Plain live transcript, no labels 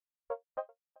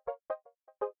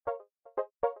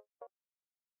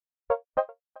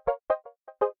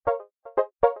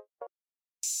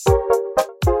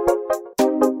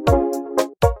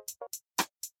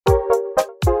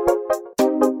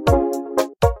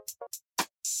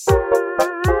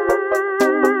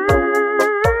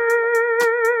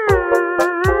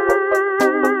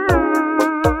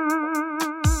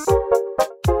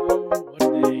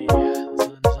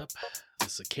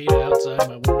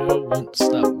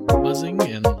buzzing,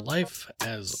 and life,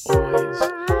 as always,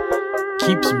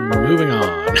 keeps moving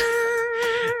on.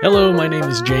 Hello, my name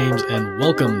is James, and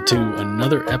welcome to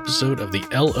another episode of the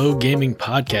LO Gaming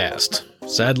Podcast.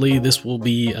 Sadly, this will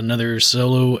be another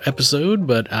solo episode,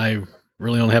 but I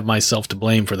really don't have myself to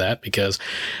blame for that because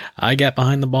I got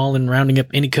behind the ball in rounding up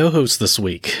any co-hosts this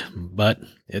week. But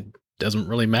it doesn't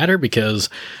really matter because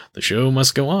the show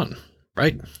must go on,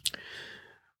 right?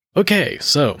 Okay,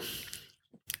 so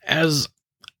as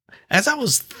I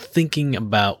was thinking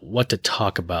about what to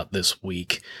talk about this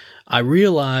week, I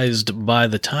realized by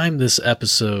the time this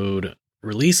episode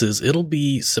releases, it'll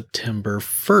be September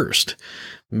 1st,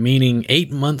 meaning 8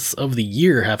 months of the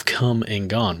year have come and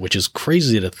gone, which is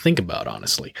crazy to think about,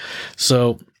 honestly.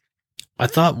 So I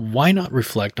thought, why not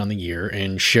reflect on the year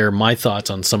and share my thoughts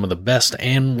on some of the best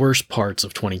and worst parts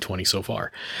of 2020 so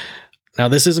far. Now,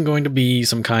 this isn't going to be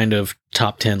some kind of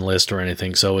top 10 list or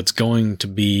anything, so it's going to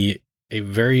be a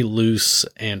very loose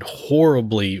and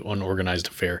horribly unorganized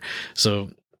affair.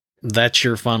 So that's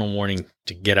your final warning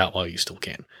to get out while you still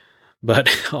can. But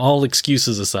all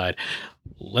excuses aside,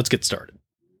 let's get started.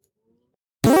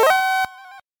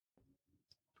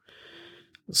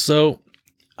 So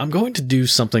I'm going to do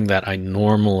something that I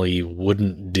normally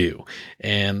wouldn't do,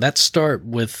 and that's start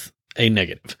with a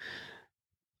negative.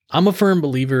 I'm a firm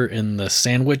believer in the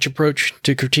sandwich approach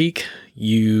to critique.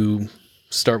 You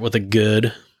start with a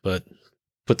good, but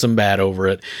put some bad over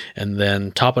it, and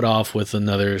then top it off with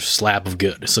another slab of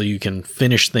good, so you can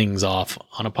finish things off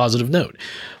on a positive note.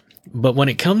 But when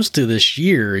it comes to this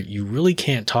year, you really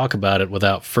can't talk about it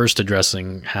without first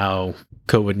addressing how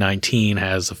COVID-19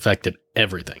 has affected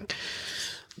everything.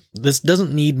 This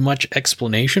doesn't need much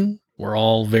explanation. We're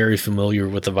all very familiar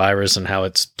with the virus and how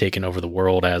it's taken over the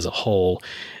world as a whole.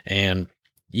 And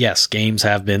yes, games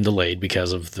have been delayed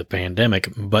because of the pandemic,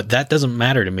 but that doesn't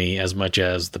matter to me as much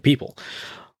as the people.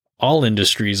 All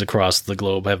industries across the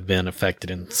globe have been affected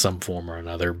in some form or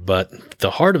another, but the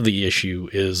heart of the issue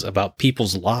is about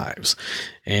people's lives.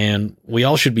 And we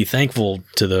all should be thankful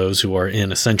to those who are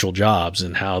in essential jobs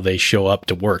and how they show up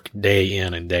to work day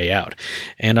in and day out.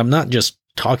 And I'm not just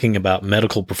talking about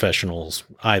medical professionals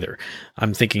either.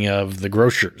 I'm thinking of the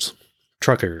grocers,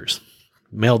 truckers,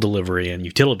 mail delivery, and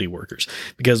utility workers,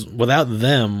 because without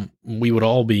them, we would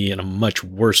all be in a much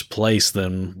worse place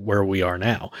than where we are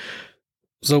now.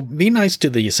 So be nice to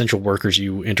the essential workers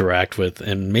you interact with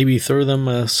and maybe throw them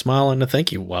a smile and a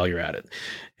thank you while you're at it.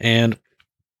 And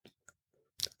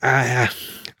I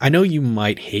know you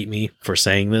might hate me for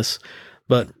saying this,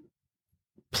 but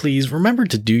please remember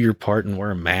to do your part and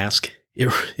wear a mask.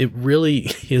 It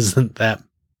really isn't that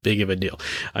big of a deal.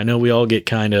 I know we all get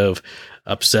kind of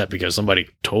upset because somebody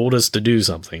told us to do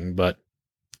something, but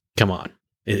come on,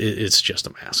 it's just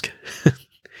a mask.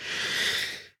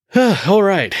 All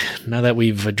right, now that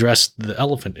we've addressed the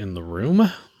elephant in the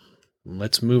room,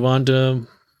 let's move on to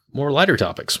more lighter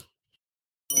topics.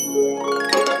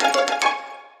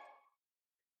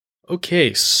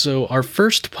 Okay, so our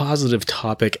first positive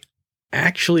topic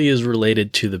actually is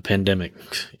related to the pandemic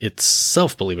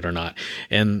itself, believe it or not,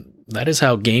 and that is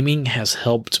how gaming has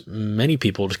helped many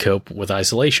people to cope with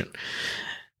isolation.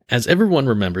 As everyone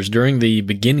remembers, during the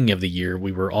beginning of the year,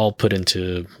 we were all put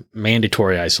into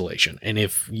mandatory isolation, and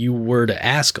if you were to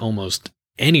ask almost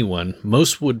anyone,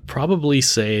 most would probably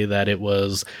say that it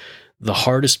was the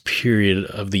hardest period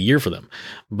of the year for them.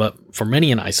 But for many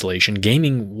in isolation,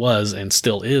 gaming was and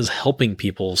still is helping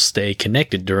people stay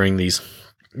connected during these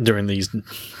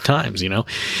times,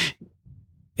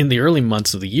 In the early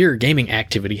months of the year, gaming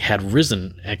activity had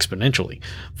risen exponentially.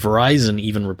 Verizon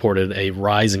even reported a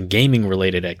rise in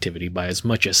gaming-related activity by as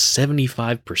much as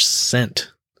 75%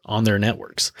 on their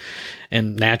networks.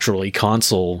 And naturally,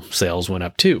 console sales went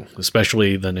up too,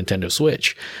 especially the Nintendo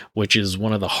Switch, which is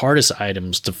one of the hardest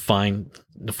items to find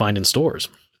in stores.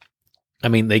 I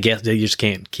mean, they just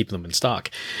can't keep them in stock.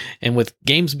 And with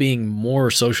games being more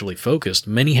socially focused,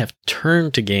 many have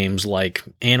turned to games like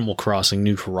Animal Crossing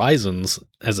New Horizons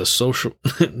as a social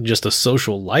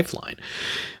lifeline.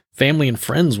 Family and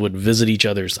friends would visit each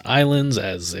other's islands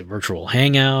as a virtual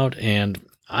hangout, and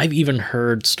I've even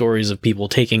heard stories of people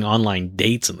taking online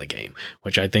dates in the game,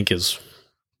 which I think is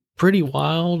pretty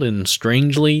wild and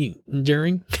strangely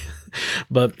endearing.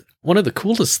 But one of the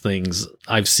coolest things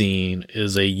I've seen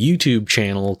is a YouTube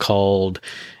channel called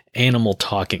Animal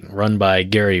Talking, run by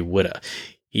Gary Whitta.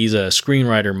 He's a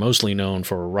screenwriter mostly known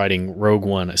for writing Rogue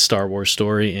One, a Star Wars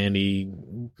story, and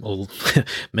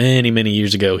many, many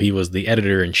years ago, he was the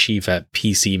editor-in-chief at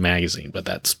PC Magazine, but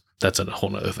that's a whole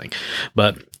nother thing.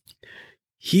 But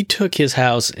he took his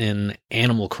house in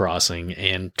Animal Crossing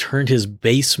and turned his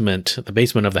basement, the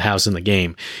basement of the house in the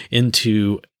game,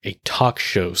 into a talk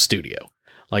show studio,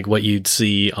 like what you'd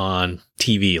see on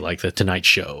TV, like the Tonight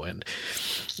Show,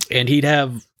 and he'd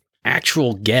have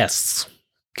actual guests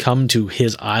come to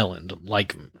his island,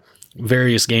 like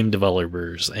various game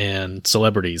developers and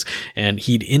celebrities, and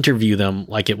he'd interview them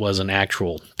like it was an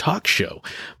actual talk show.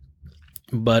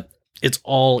 But it's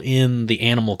all in the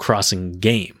Animal Crossing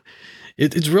game.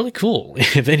 It's really cool.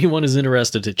 If anyone is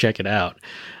interested to check it out,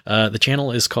 the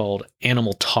channel is called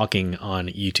Animal Talking on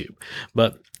YouTube.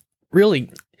 But really,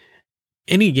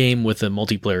 any game with a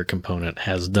multiplayer component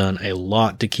has done a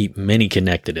lot to keep many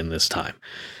connected in this time,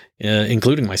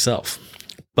 including myself.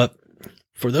 But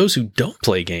for those who don't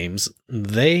play games,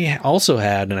 they also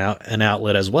had an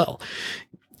outlet as well.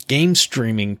 Game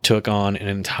streaming took on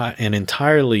an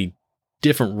entirely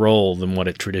different role than what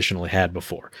it traditionally had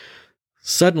before.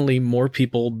 Suddenly, more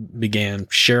people began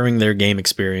sharing their game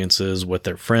experiences with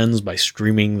their friends by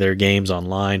streaming their games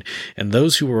online, and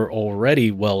those who were already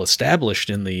well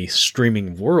established in the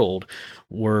streaming world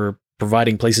were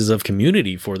providing places of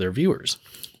community for their viewers.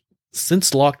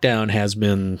 Since lockdown has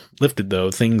been lifted,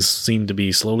 though, things seem to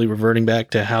be slowly reverting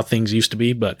back to how things used to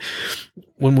be, but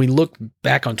when we look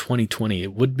back on 2020,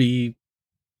 it would be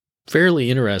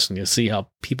fairly interesting to see how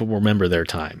people remember their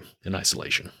time in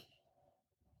isolation.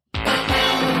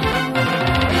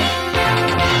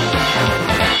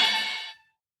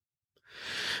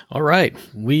 All right,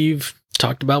 we've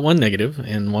talked about one negative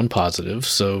and one positive,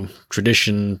 so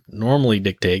tradition normally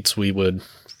dictates we would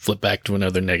flip back to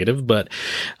another negative, but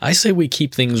I say we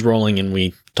keep things rolling and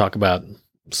we talk about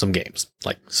some games,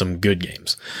 like some good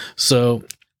games. So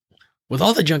with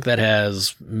all the junk that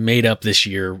has made up this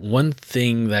year, one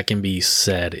thing that can be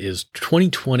said is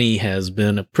 2020 has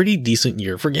been a pretty decent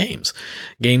year for games.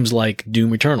 Games like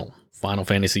Doom Eternal, Final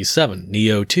Fantasy VII,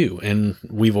 Nioh 2, and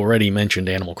we've already mentioned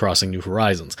Animal Crossing New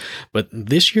Horizons. But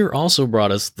this year also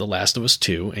brought us The Last of Us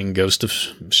 2 and Ghost of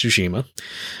Tsushima.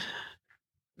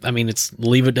 I mean,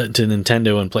 leave it to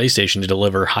Nintendo and PlayStation to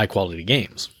deliver high-quality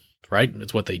games, right?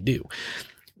 It's what they do.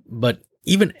 But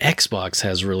even Xbox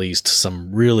has released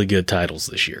some really good titles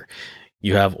this year.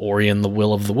 You have Ori and the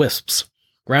Will of the Wisps,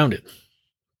 Grounded,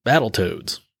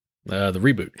 Battletoads, the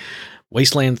reboot,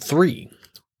 Wasteland 3,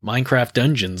 Minecraft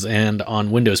Dungeons, and on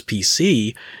Windows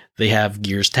PC, they have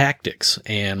Gears Tactics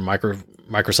and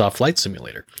Microsoft Flight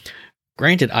Simulator.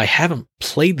 Granted, I haven't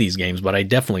played these games, but I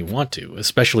definitely want to,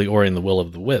 especially Ori and the Will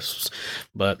of the Wisps.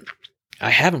 But I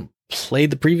haven't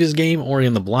played the previous game, Ori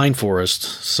and the Blind Forest,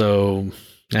 so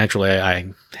naturally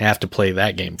I have to play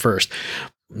that game first.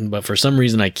 But for some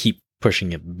reason, I keep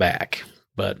pushing it back.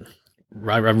 But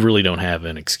I really don't have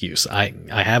an excuse. I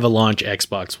have a launch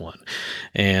Xbox One,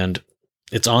 and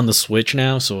it's on the Switch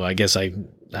now, so I guess I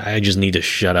just need to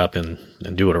shut up and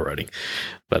do it already.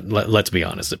 But let's be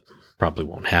honest, it probably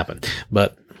won't happen.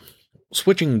 But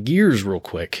switching gears real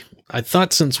quick, I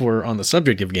thought since we're on the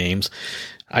subject of games,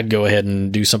 I'd go ahead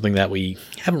and do something that we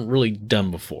haven't really done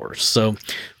before. So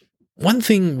one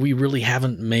thing we really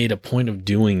haven't made a point of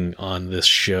doing on this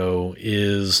show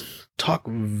is talk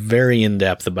very in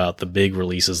depth about the big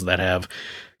releases that have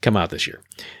come out this year.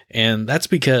 And that's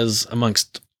because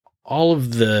amongst all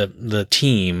of the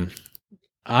team,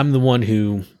 I'm the one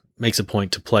who makes a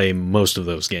point to play most of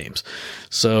those games.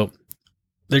 So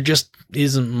there just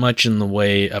isn't much in the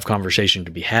way of conversation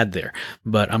to be had there.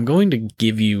 But I'm going to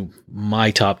give you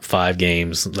my top 5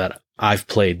 games that I've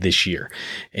played this year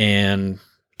and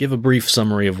give a brief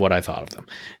summary of what I thought of them.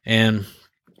 And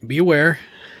be aware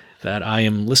that I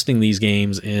am listing these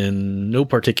games in no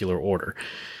particular order.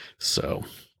 So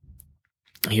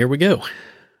here we go.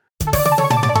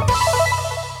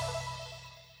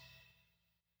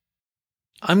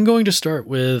 I'm going to start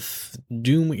with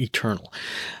Doom Eternal.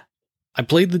 I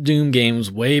played the Doom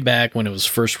games way back when it was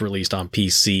first released on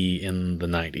PC in the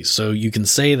 90s, so you can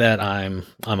say that I'm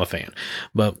a fan.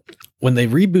 But when they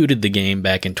rebooted the game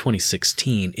back in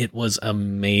 2016, it was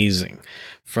amazing.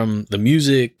 From the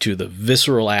music to the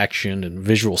visceral action and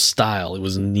visual style, it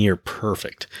was near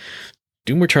perfect.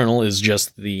 Doom Eternal is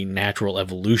just the natural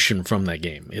evolution from that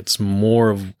game. It's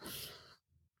more of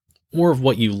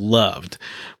what you loved,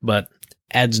 but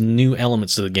adds new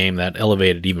elements to the game that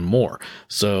elevate it even more.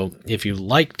 So if you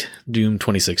liked Doom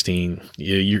 2016,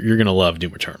 you're going to love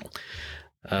Doom Eternal.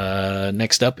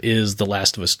 Next up is The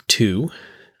Last of Us 2.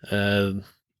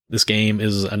 This game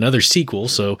is another sequel,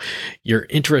 so your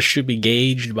interest should be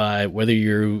gauged by whether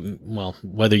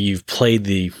you've played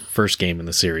the first game in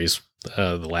the series,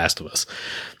 The Last of Us.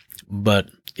 But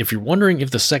if you're wondering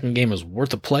if the second game is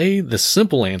worth a play, the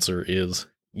simple answer is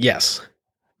yes.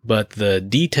 But the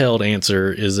detailed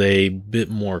answer is a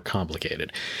bit more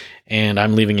complicated. And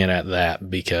I'm leaving it at that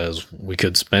because we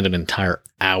could spend an entire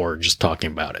hour just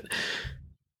talking about it.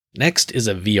 Next is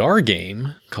a VR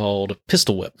game called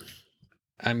Pistol Whip.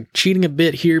 I'm cheating a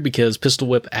bit here because Pistol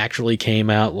Whip actually came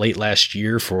out late last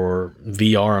year for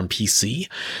VR on PC,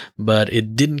 but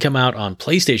it didn't come out on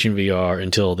PlayStation VR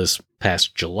until this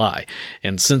past July.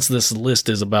 And since this list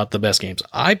is about the best games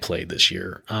I played this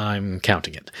year, I'm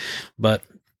counting it. But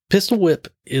Pistol Whip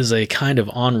is a kind of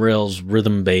on-rails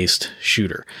rhythm-based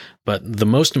shooter, but the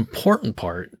most important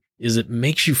part is it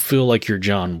makes you feel like you're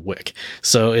John Wick.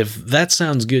 So if that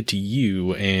sounds good to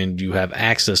you and you have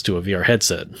access to a VR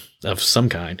headset of some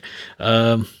kind,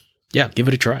 give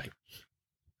it a try.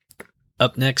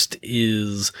 Up next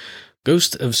is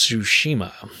Ghost of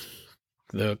Tsushima.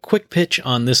 The quick pitch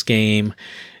on this game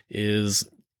is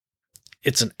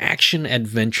it's an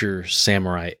action-adventure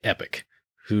samurai epic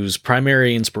whose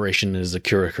primary inspiration is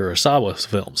Akira Kurosawa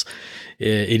films.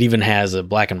 It even has a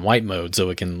black and white mode so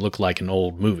it can look like an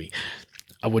old movie.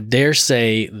 I would dare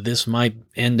say this might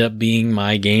end up being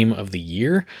my game of the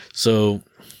year. So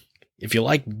if you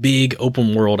like big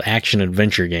open world action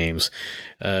adventure games,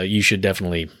 you should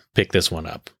definitely pick this one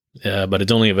up. But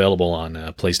it's only available on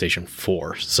PlayStation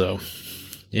 4. So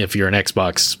if you're an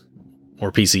Xbox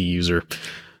or PC user,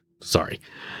 sorry.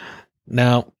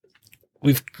 Now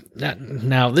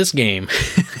this game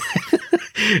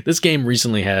this game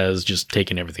recently has just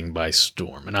taken everything by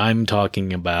storm, and I'm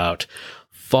talking about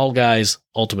Fall Guys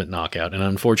Ultimate Knockout. And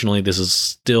unfortunately this is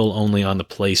still only on the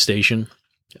PlayStation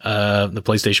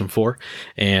 4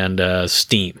 and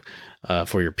Steam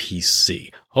for your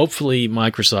PC. Hopefully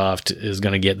Microsoft is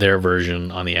going to get their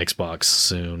version on the Xbox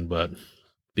soon, but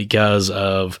because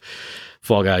of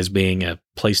Fall Guys being a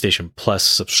PlayStation Plus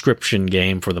subscription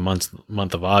game for the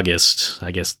month of August,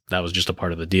 I guess that was just a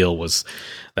part of the deal, was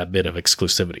that bit of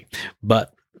exclusivity.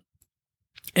 But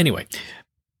anyway,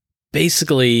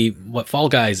 basically what Fall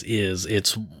Guys is,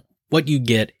 it's what you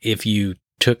get if you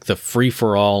took the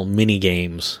free-for-all mini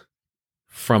games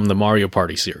from the Mario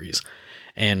Party series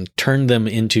and turned them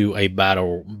into a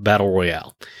battle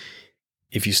royale.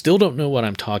 If you still don't know what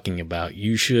I'm talking about,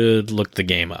 you should look the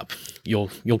game up. You'll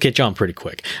catch on pretty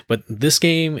quick. But this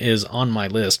game is on my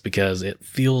list because it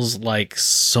feels like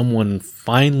someone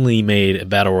finally made a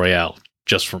battle royale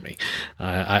just for me.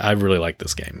 I really like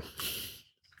this game.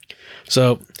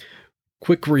 So,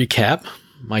 quick recap.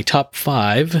 My top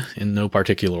 5, in no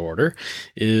particular order,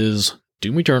 is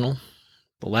Doom Eternal,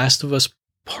 The Last of Us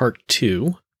Part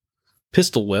 2,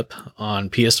 Pistol Whip on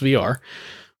PSVR,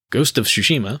 Ghost of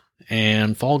Tsushima,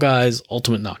 and Fall Guys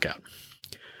Ultimate Knockout.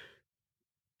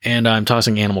 And I'm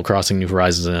tossing Animal Crossing New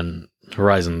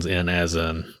Horizons in as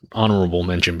an honorable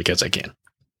mention because I can.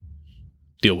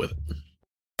 Deal with it.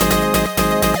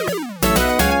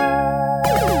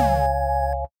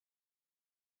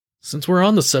 Since we're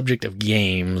on the subject of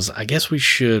games, I guess we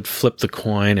should flip the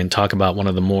coin and talk about one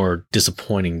of the more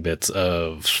disappointing bits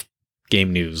of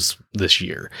game news this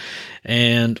year.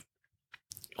 And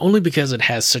only because it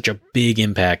has such a big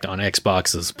impact on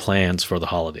Xbox's plans for the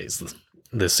holidays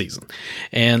this season.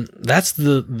 And that's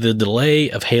the delay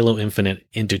of Halo Infinite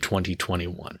into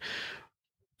 2021.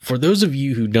 For those of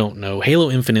you who don't know,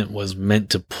 Halo Infinite was meant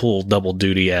to pull double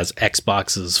duty as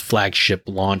Xbox's flagship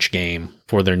launch game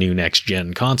for their new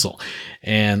next-gen console.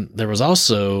 And there was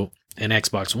also an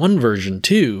Xbox One version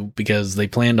too, because they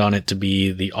planned on it to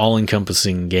be the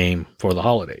all-encompassing game for the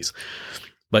holidays.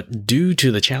 But due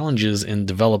to the challenges in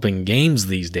developing games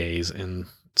these days and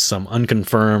some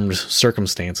unconfirmed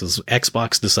circumstances,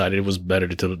 Xbox decided it was better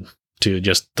to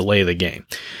just delay the game.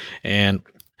 And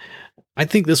I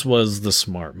think this was the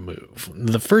smart move.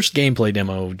 The first gameplay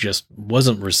demo just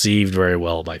wasn't received very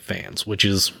well by fans, which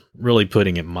is really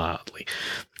putting it mildly.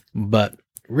 But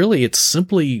really, it's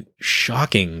simply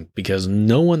shocking because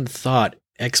no one thought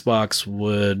Xbox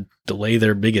would delay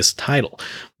their biggest title.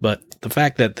 But the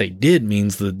fact that they did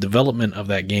means the development of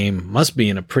that game must be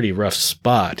in a pretty rough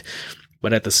spot.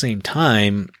 But at the same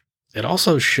time, it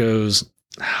also shows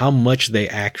how much they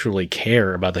actually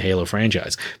care about the Halo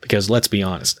franchise. Because let's be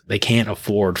honest, they can't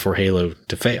afford for Halo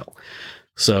to fail.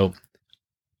 So,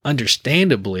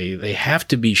 understandably, they have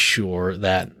to be sure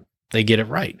that they get it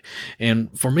right.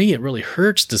 And for me, it really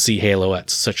hurts to see Halo at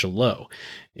such a low.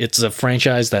 It's a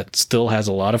franchise that still has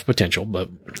a lot of potential, but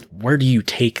where do you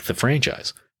take the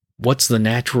franchise? What's the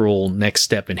natural next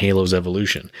step in Halo's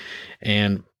evolution?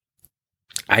 And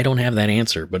I don't have that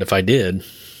answer, but if I did,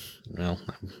 well,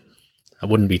 I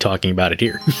wouldn't be talking about it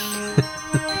here.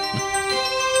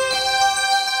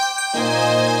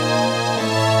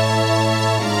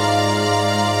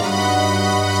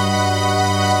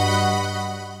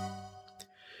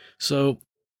 So,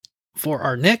 For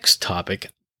our next topic,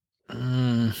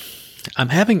 I'm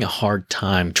having a hard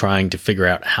time trying to figure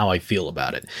out how I feel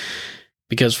about it.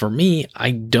 Because for me,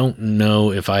 I don't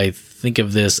know if I think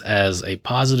of this as a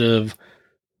positive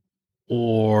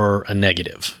or a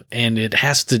negative, and it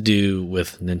has to do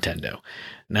with Nintendo.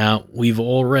 Now, we've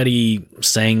already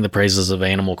sang the praises of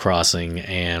Animal Crossing,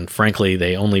 and frankly,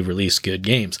 they only release good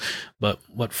games. But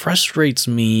what frustrates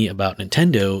me about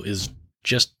Nintendo is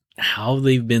just how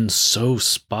they've been so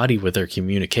spotty with their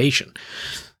communication.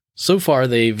 So far,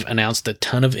 they've announced a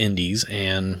ton of indies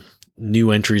and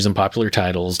new entries in popular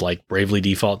titles like Bravely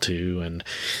Default 2 and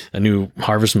a new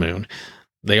Harvest Moon.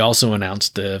 They also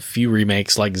announced a few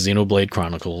remakes like Xenoblade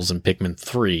Chronicles and Pikmin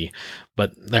 3,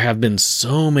 but there have been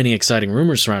so many exciting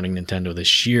rumors surrounding Nintendo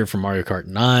this year, from Mario Kart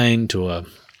 9 to a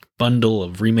bundle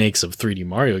of remakes of 3D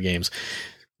Mario games.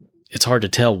 It's hard to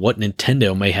tell what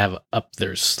Nintendo may have up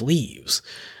their sleeves.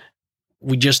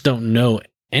 We just don't know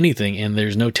anything, and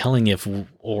there's no telling if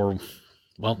or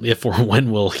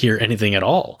when we'll hear anything at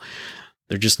all.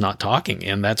 They're just not talking,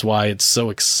 and that's why it's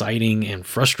so exciting and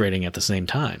frustrating at the same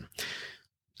time.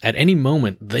 At any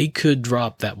moment, they could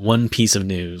drop that one piece of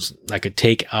news that could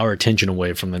take our attention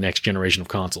away from the next generation of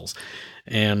consoles,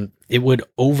 and it would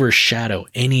overshadow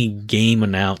any game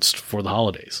announced for the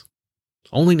holidays.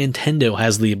 Only Nintendo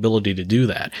has the ability to do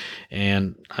that,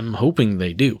 and I'm hoping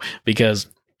they do, because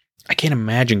I can't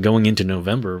imagine going into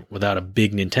November without a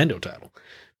big Nintendo title.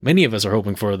 Many of us are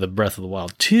hoping for the Breath of the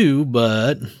Wild 2,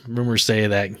 but rumors say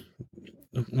that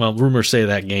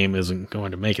game isn't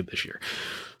going to make it this year.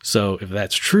 So if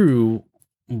that's true,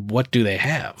 what do they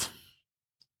have?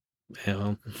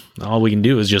 All we can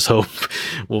do is just hope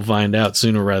we'll find out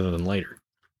sooner rather than later.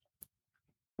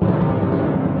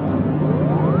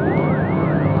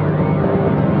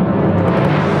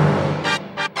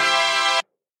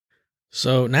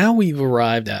 So now we've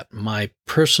arrived at my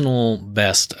personal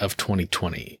best of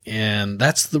 2020, and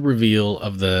that's the reveal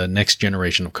of the next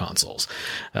generation of consoles,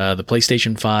 the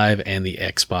PlayStation 5 and the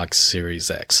Xbox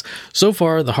Series X. So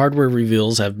far, the hardware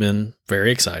reveals have been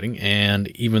very exciting, and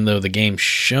even though the games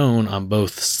shown on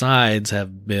both sides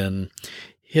have been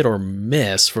hit or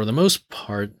miss, for the most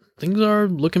part, things are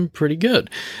looking pretty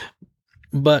good.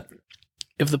 But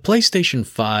if the PlayStation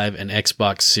 5 and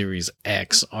Xbox Series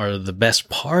X are the best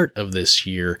part of this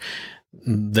year,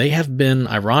 they have been,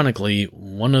 ironically,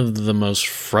 one of the most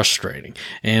frustrating.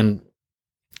 And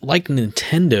like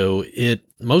Nintendo, it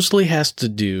mostly has to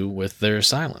do with their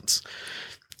silence.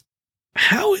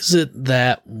 How is it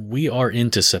that we are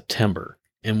into September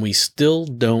and we still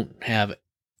don't have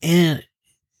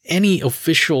any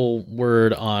official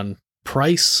word on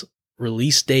price,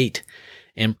 release date,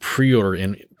 and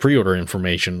pre-order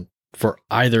information for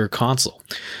either console?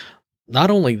 Not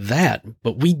only that,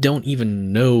 but we don't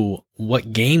even know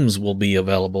what games will be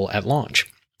available at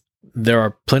launch. There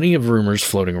are plenty of rumors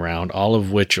floating around, all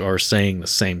of which are saying the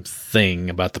same thing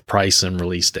about the price and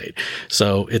release date.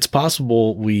 So it's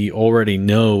possible we already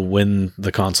know when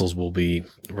the consoles will be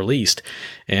released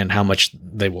and how much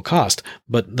they will cost.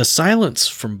 But the silence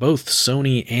from both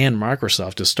Sony and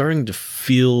Microsoft is starting to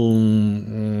feel,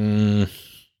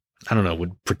 I don't know,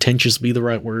 would pretentious be the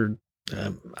right word?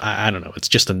 I don't know. It's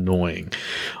just annoying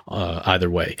either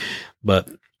way. But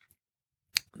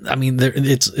I mean,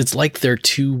 it's like they're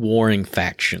two warring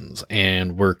factions,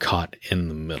 and we're caught in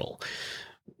the middle.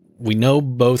 We know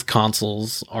both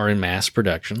consoles are in mass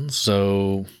production,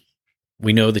 so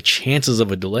we know the chances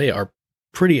of a delay are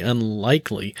pretty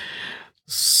unlikely.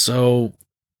 So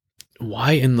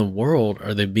why in the world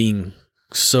are they being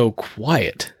so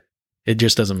quiet? It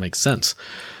just doesn't make sense.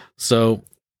 So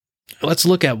let's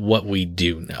look at what we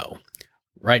do know.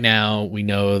 Right now, we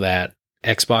know that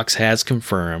Xbox has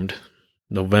confirmed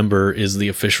November is the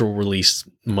official release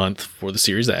month for the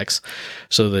Series X.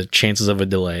 So the chances of a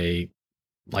delay,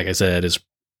 like I said, is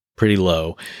pretty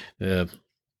low, at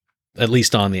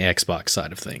least on the Xbox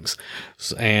side of things.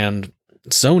 And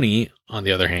Sony, on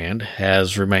the other hand,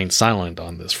 has remained silent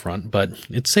on this front, but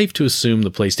it's safe to assume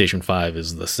the PlayStation 5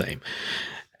 is the same.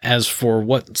 As for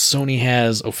what Sony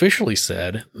has officially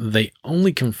said, they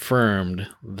only confirmed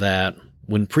that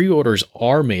when pre-orders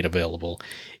are made available,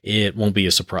 it won't be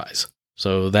a surprise.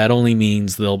 So that only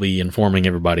means they'll be informing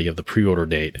everybody of the pre-order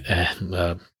date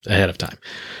ahead of time.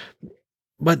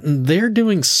 But they're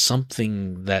doing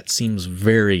something that seems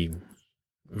very,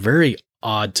 very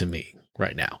odd to me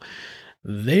right now.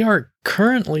 They are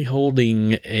currently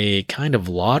holding a kind of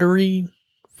lottery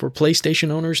for PlayStation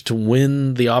owners to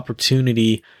win the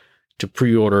opportunity to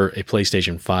pre-order a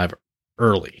PlayStation 5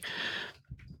 early.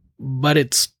 But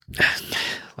it's,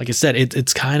 like I said,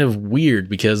 it's kind of weird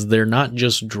because they're not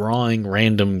just drawing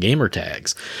random gamer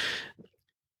tags.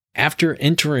 After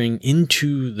entering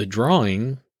into the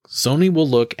drawing, Sony will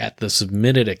look at the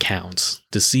submitted accounts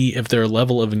to see if their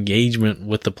level of engagement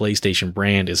with the PlayStation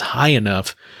brand is high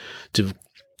enough to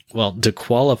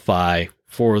qualify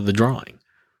for the drawing.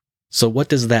 So what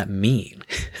does that mean?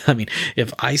 I mean,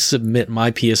 if I submit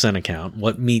my PSN account,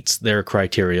 what meets their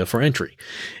criteria for entry?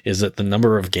 Is it the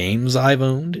number of games I've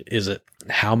owned? Is it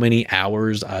how many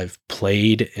hours I've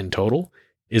played in total?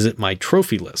 Is it my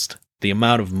trophy list? The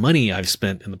amount of money I've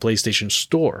spent in the PlayStation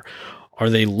Store? Are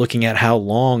they looking at how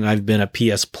long I've been a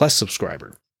PS Plus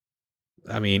subscriber?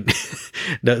 I mean,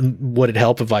 would it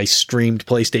help if I streamed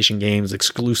PlayStation games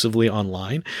exclusively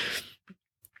online?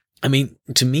 I mean,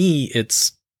 to me,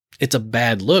 it's a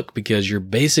bad look because you're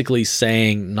basically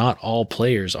saying not all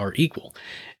players are equal.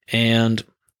 And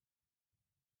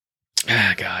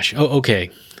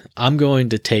okay. I'm going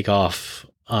to take off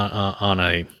on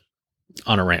a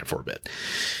rant for a bit.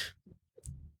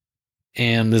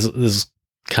 And this is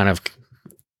kind of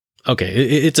okay.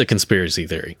 It's a conspiracy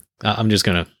theory. I'm just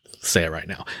going to say it right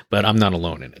now, but I'm not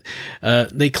alone in it.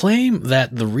 They claim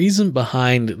that the reason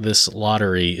behind this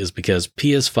lottery is because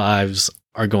PS5s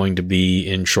are going to be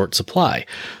in short supply.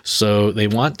 So they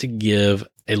want to give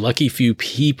a lucky few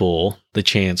people the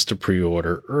chance to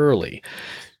pre-order early.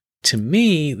 To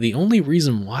me, the only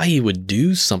reason why you would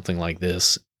do something like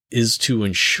this is to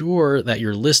ensure that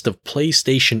your list of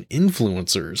PlayStation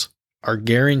influencers are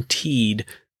guaranteed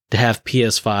to have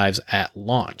PS5s at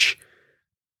launch.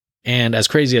 And as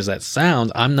crazy as that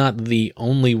sounds, I'm not the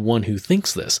only one who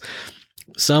thinks this.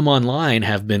 Some online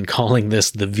have been calling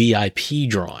this the VIP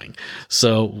drawing.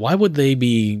 So why would they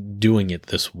be doing it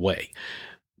this way?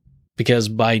 Because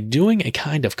by doing a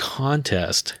kind of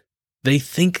contest, they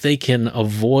think they can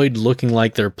avoid looking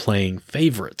like they're playing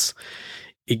favorites.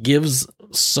 It gives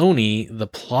Sony the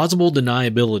plausible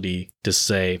deniability to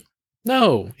say,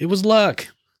 no, it was luck.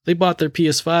 They bought their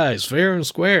PS5s fair and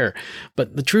square.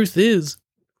 But the truth is,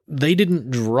 they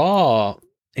didn't draw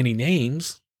any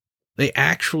names. They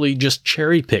actually just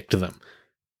cherry-picked them.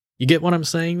 You get what I'm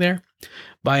saying there?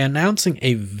 By announcing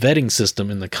a vetting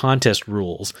system in the contest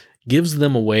rules gives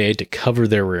them a way to cover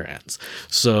their rear ends.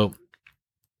 So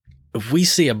if we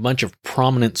see a bunch of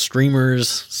prominent streamers,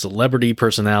 celebrity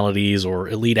personalities, or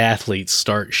elite athletes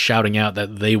start shouting out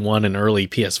that they won an early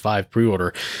PS5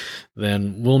 pre-order,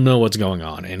 then we'll know what's going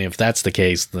on. And if that's the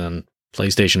case, then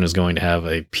PlayStation is going to have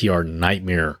a PR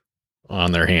nightmare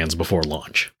on their hands before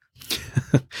launch.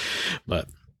 But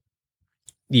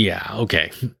yeah,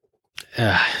 okay.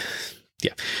 Yeah.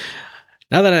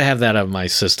 Now that I have that out of my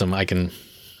system, I can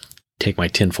take my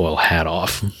tinfoil hat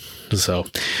off. So,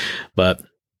 but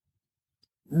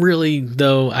really,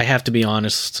 though, I have to be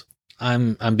honest.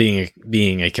 I'm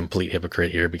being a complete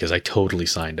hypocrite here because I totally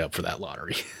signed up for that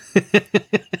lottery.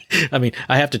 I mean,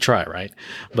 I have to try, right?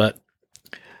 But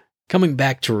coming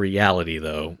back to reality,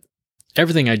 though,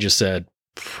 everything I just said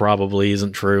probably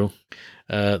isn't true.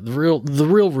 The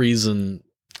real reason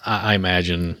I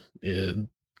imagine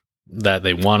that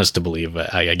they want us to believe,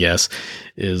 I guess,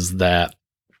 is that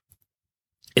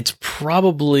it's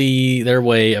probably their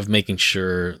way of making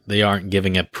sure they aren't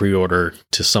giving a pre-order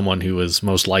to someone who is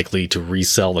most likely to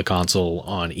resell the console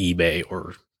on eBay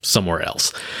or somewhere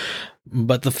else.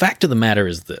 But the fact of the matter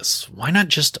is this: why not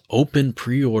just open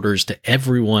pre-orders to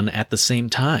everyone at the same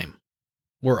time?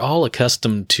 We're all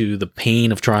accustomed to the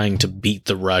pain of trying to beat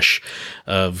the rush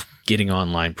of getting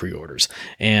online pre-orders,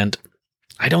 and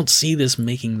I don't see this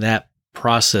making that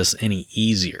process any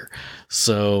easier.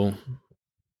 So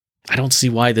I don't see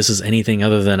why this is anything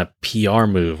other than a PR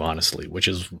move, honestly, which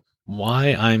is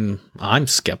why I'm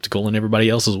skeptical and everybody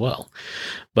else as well.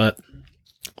 But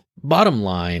bottom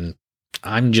line,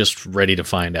 I'm just ready to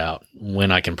find out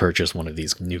when I can purchase one of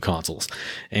these new consoles.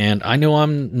 And I know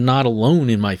I'm not alone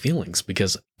in my feelings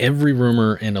because every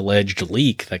rumor and alleged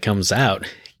leak that comes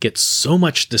out gets so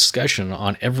much discussion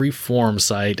on every forum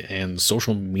site and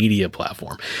social media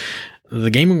platform. The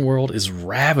gaming world is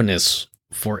ravenous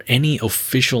for any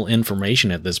official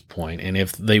information at this point, and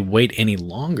if they wait any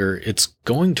longer, it's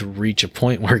going to reach a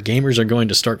point where gamers are going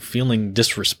to start feeling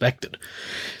disrespected.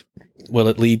 Will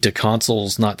it lead to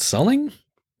consoles not selling?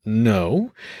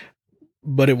 No,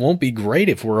 but it won't be great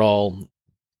if we're all,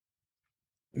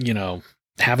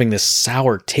 having this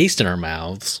sour taste in our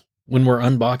mouths when we're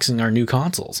unboxing our new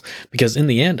consoles, because in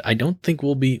the end, I don't think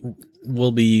we'll be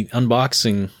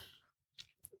unboxing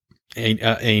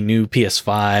a new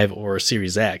PS5 or a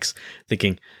Series X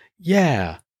thinking,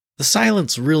 yeah, the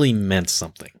silence really meant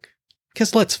something.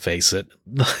 Because let's face it,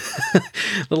 the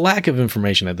lack of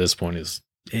information at this point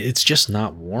it's just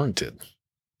not warranted.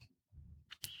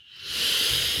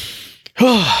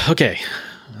 Okay,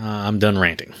 I'm done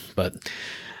ranting. But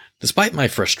despite my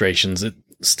frustrations, it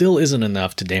still isn't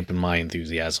enough to dampen my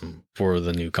enthusiasm for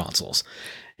the new consoles.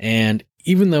 And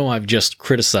even though I've just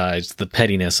criticized the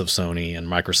pettiness of Sony and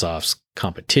Microsoft's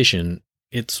competition,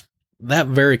 it's that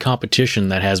very competition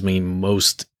that has me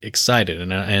most excited.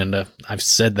 And I've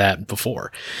said that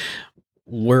before.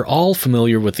 We're all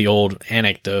familiar with the old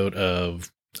anecdote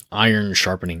of iron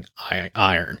sharpening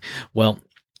iron. Well,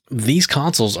 these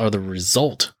consoles are the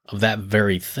result of that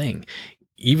very thing.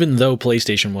 Even though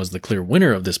PlayStation was the clear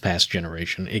winner of this past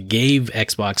generation, it gave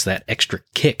Xbox that extra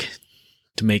kick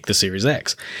to make the Series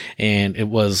X. And it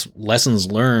was lessons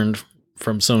learned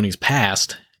from Sony's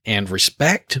past and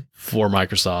respect for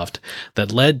Microsoft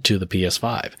that led to the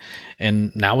PS5.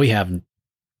 And now we have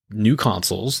new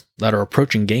consoles that are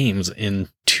approaching games in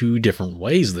two different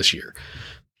ways this year.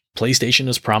 PlayStation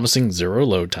is promising 0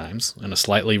 load times and a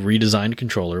slightly redesigned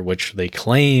controller, which they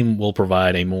claim will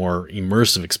provide a more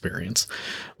immersive experience,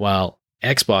 while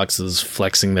Xbox is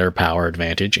flexing their power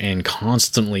advantage and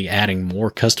constantly adding more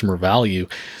customer value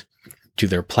to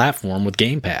their platform with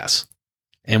Game Pass.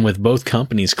 And with both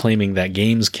companies claiming that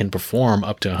games can perform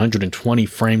up to 120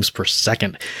 frames per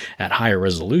second at higher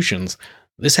resolutions,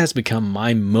 this has become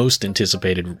my most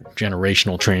anticipated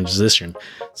generational transition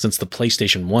since the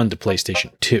PlayStation 1 to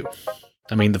PlayStation 2.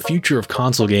 I mean, the future of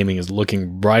console gaming is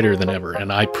looking brighter than ever,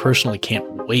 and I personally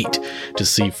can't wait to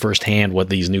see firsthand what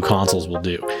these new consoles will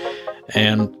do.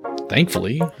 And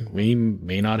thankfully, we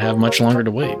may not have much longer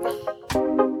to wait.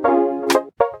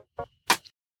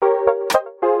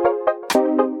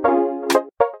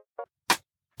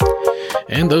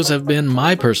 And those have been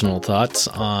my personal thoughts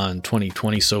on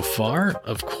 2020 so far.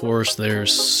 Of course,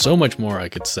 there's so much more I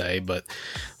could say, but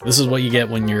this is what you get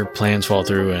when your plans fall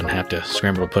through and have to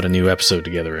scramble to put a new episode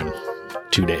together in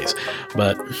 2 days.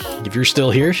 But if you're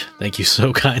still here, thank you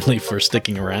so kindly for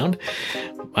sticking around.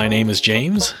 My name is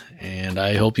James, and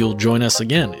I hope you'll join us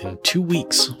again in 2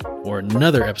 weeks for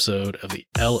another episode of the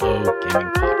LO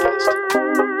Gaming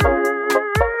Podcast.